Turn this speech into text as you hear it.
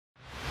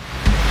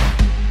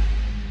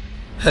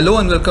Hello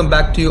and welcome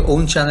back to your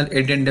own channel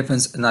Indian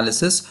Defense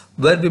Analysis,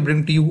 where we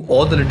bring to you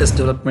all the latest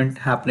development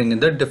happening in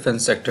the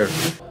defense sector.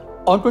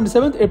 On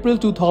 27th April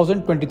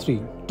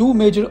 2023, two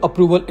major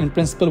approval in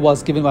principle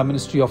was given by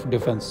Ministry of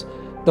Defense.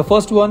 The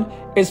first one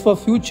is for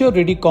Future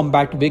Ready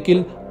Combat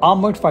Vehicle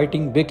Armored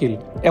Fighting Vehicle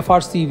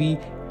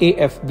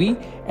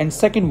FRCV-AFV, and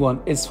second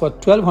one is for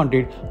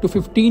 1200 to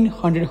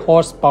 1500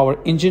 horsepower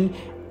engine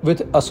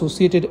with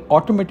Associated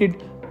Automotive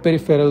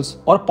Peripherals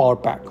or Power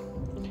Pack.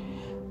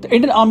 The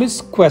Indian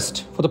Army's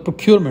quest for the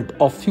procurement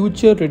of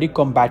Future Ready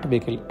Combat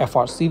Vehicle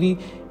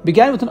FRCV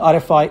began with an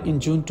RFI in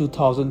June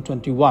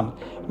 2021,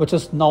 which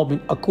has now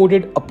been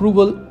accorded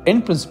approval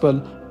in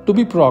principle to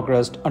be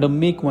progressed under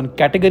Make 1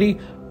 category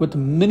with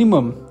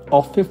minimum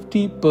of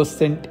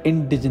 50%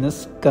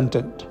 indigenous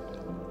content.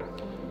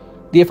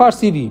 The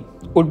FRCV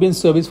would be in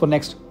service for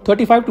next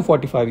 35 to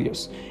 45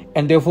 years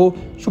and therefore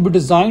should be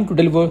designed to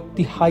deliver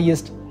the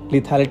highest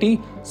lethality,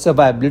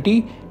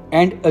 survivability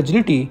and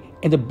agility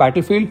in the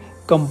battlefield,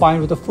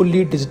 combined with a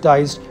fully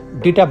digitized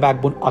data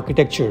backbone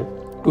architecture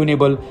to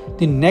enable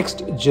the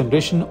next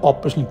generation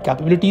operational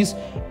capabilities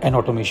and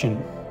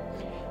automation.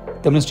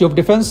 The Ministry of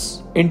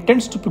Defense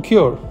intends to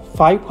procure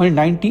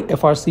 590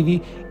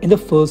 FRCV in the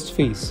first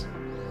phase.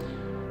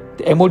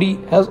 The MOD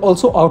has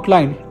also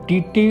outlined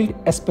detailed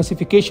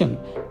specification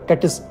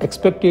that is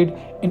expected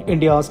in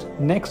India's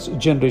next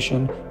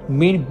generation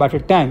main battle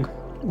tank,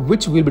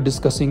 which we'll be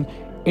discussing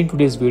in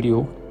today's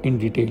video in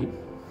detail.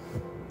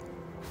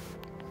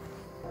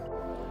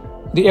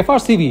 The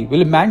FRCV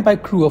will be manned by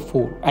crew of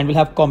 4 and will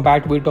have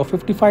combat weight of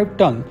 55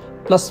 ton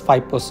plus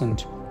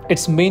 5%.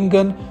 Its main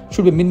gun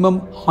should be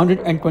minimum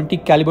 120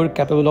 caliber,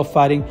 capable of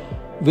firing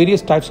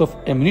various types of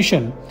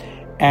ammunition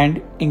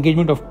and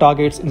engagement of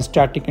targets in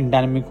static and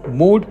dynamic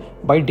mode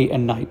by day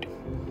and night.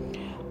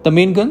 The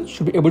main gun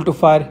should be able to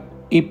fire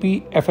AP,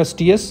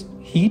 FSTS,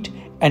 heat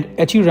and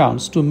HE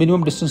rounds to a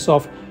minimum distance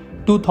of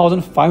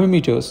 2500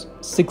 meters,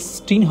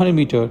 1600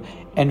 meter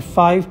and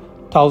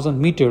 5000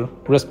 meter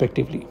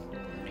respectively.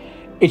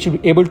 It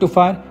should be able to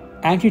fire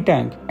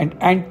anti-tank and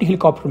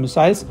anti-helicopter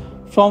missiles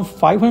from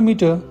 500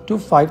 meter to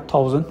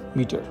 5000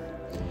 meter.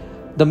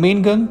 The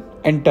main gun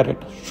and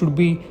turret should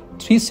be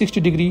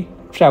 360-degree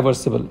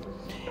traversable.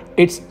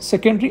 Its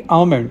secondary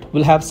armament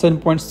will have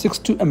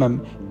 7.62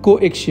 mm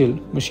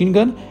coaxial machine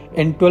gun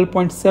and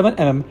 12.7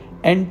 mm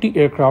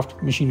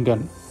anti-aircraft machine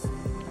gun.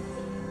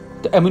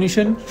 The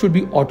ammunition should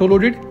be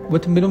auto-loaded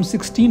with minimum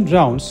 16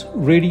 rounds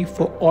ready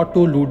for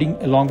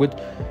auto-loading, along with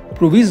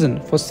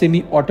provision for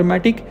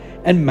semi-automatic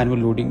and manual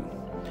loading.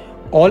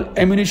 All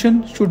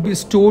ammunition should be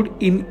stored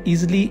in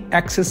easily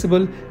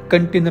accessible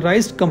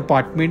containerized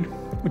compartment,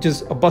 which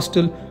is a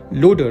bustle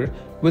loader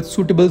with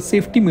suitable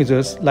safety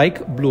measures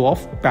like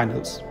blow-off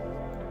panels.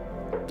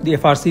 The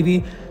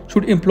FRCV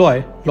should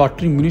employ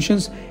loitering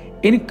munitions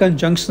in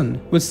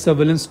conjunction with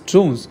surveillance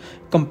drones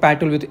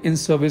compatible with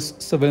in-service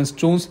surveillance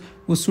drones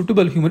with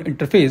suitable human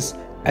interface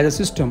as a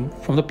system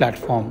from the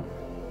platform.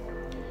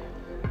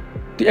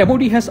 The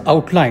MOD has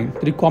outlined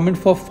the requirement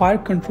for fire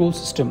control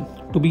system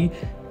to be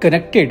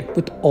connected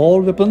with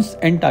all weapons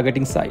and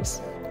targeting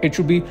sites. It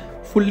should be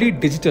fully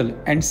digital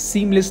and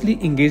seamlessly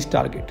engage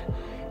target.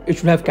 It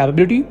should have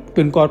capability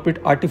to incorporate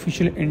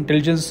artificial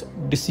intelligence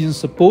decision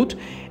support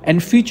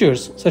and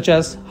features such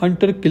as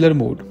hunter-killer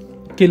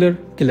mode,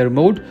 killer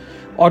mode,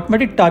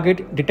 automatic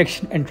target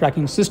detection and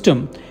tracking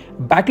system,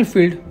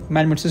 battlefield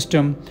management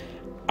system,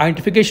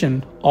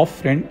 identification of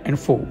friend and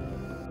foe.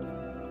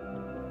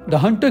 The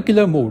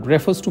hunter-killer mode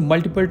refers to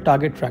multiple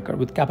target tracker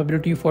with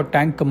capability for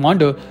tank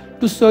commander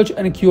to search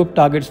and queue up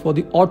targets for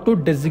the auto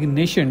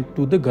designation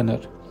to the gunner.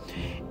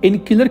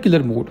 In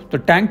killer mode, the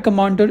tank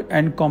commander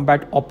and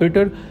combat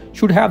operator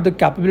should have the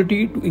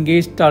capability to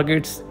engage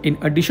targets in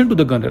addition to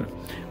the gunner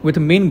with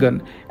a main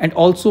gun and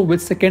also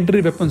with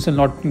secondary weapons and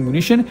loitering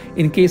munition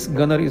in case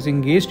gunner is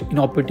engaged in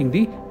operating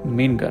the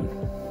main gun.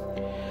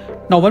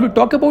 Now, when we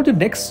talk about the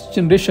next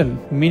generation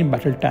main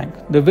battle tank,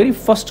 the very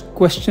first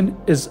question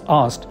is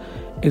asked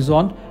is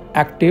on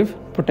active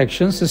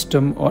protection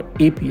system or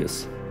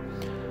APS.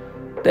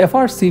 The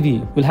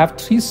FRCV will have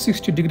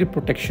 360-degree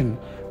protection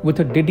with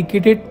a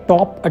dedicated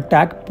top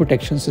attack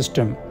protection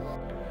system.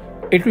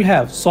 It will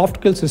have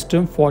soft kill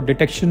system for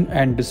detection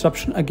and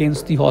disruption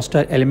against the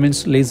hostile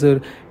elements,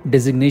 laser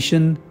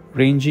designation,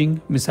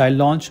 ranging, missile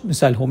launch,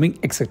 missile homing,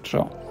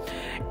 etc.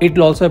 It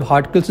will also have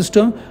hard kill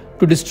system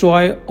to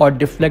destroy or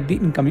deflect the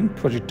incoming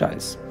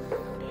projectiles.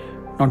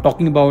 Now,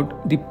 talking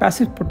about the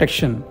passive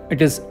protection,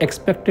 it is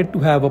expected to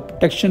have a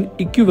protection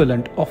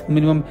equivalent of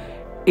minimum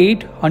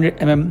 800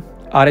 mm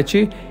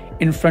RHA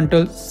in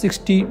frontal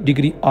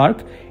 60-degree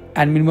arc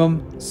and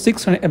minimum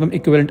 600 mm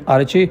equivalent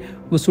RHA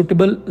with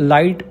suitable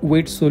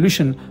lightweight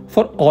solution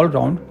for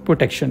all-round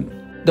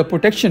protection. The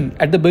protection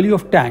at the belly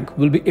of tank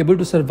will be able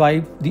to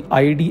survive the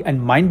IED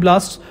and mine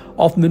blasts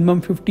of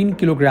minimum 15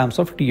 kilograms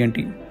of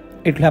TNT.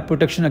 It will have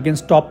protection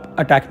against top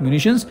attack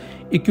munitions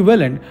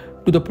equivalent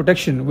to the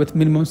protection with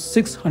minimum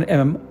 600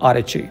 mm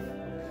RHA.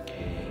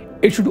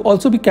 It should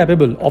also be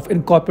capable of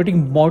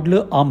incorporating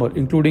modular armor,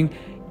 including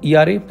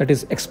ERA, that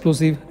is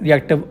explosive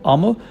reactive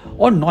armor,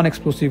 or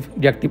non-explosive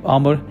reactive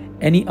armor,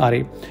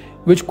 NERA,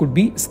 which could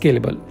be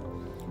scalable.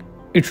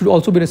 It should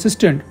also be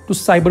resistant to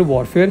cyber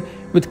warfare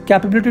with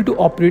capability to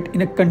operate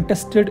in a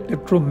contested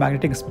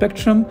electromagnetic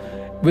spectrum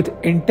with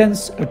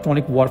intense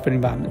electronic warfare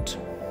environment.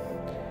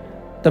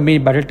 The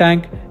main battle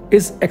tank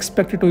is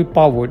expected to be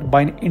powered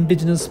by an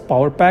indigenous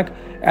power pack,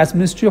 as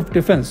Ministry of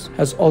Defense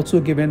has also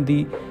given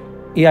the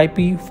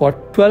AIP for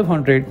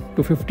 1200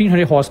 to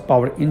 1500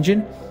 horsepower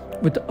engine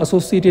with the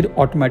Associated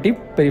Automotive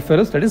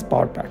Peripherals, that is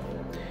power pack.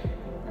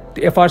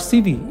 The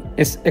FRCV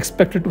is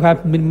expected to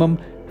have minimum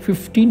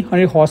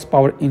 1500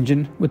 horsepower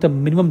engine with a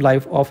minimum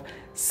life of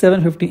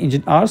 750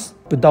 engine hours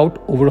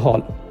without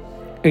overhaul.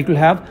 It will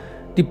have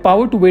the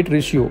power to weight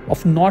ratio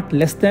of not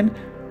less than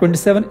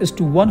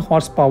 27:1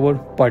 horsepower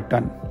per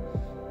ton.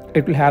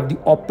 It will have the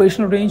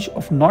operational range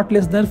of not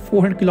less than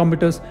 400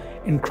 kilometers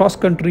in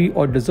cross-country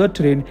or desert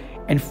terrain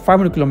and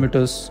 500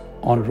 kilometers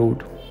on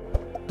road.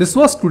 This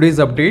was today's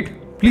update.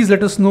 Please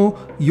let us know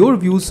your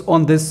views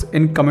on this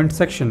in comment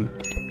section.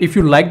 If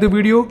you like the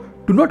video,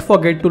 do not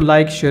forget to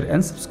like, share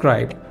and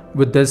subscribe.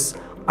 With this,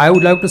 I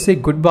would like to say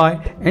goodbye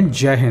and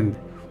Jai Hind.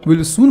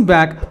 We'll soon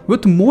back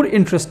with more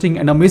interesting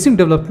and amazing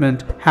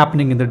development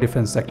happening in the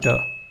defense sector.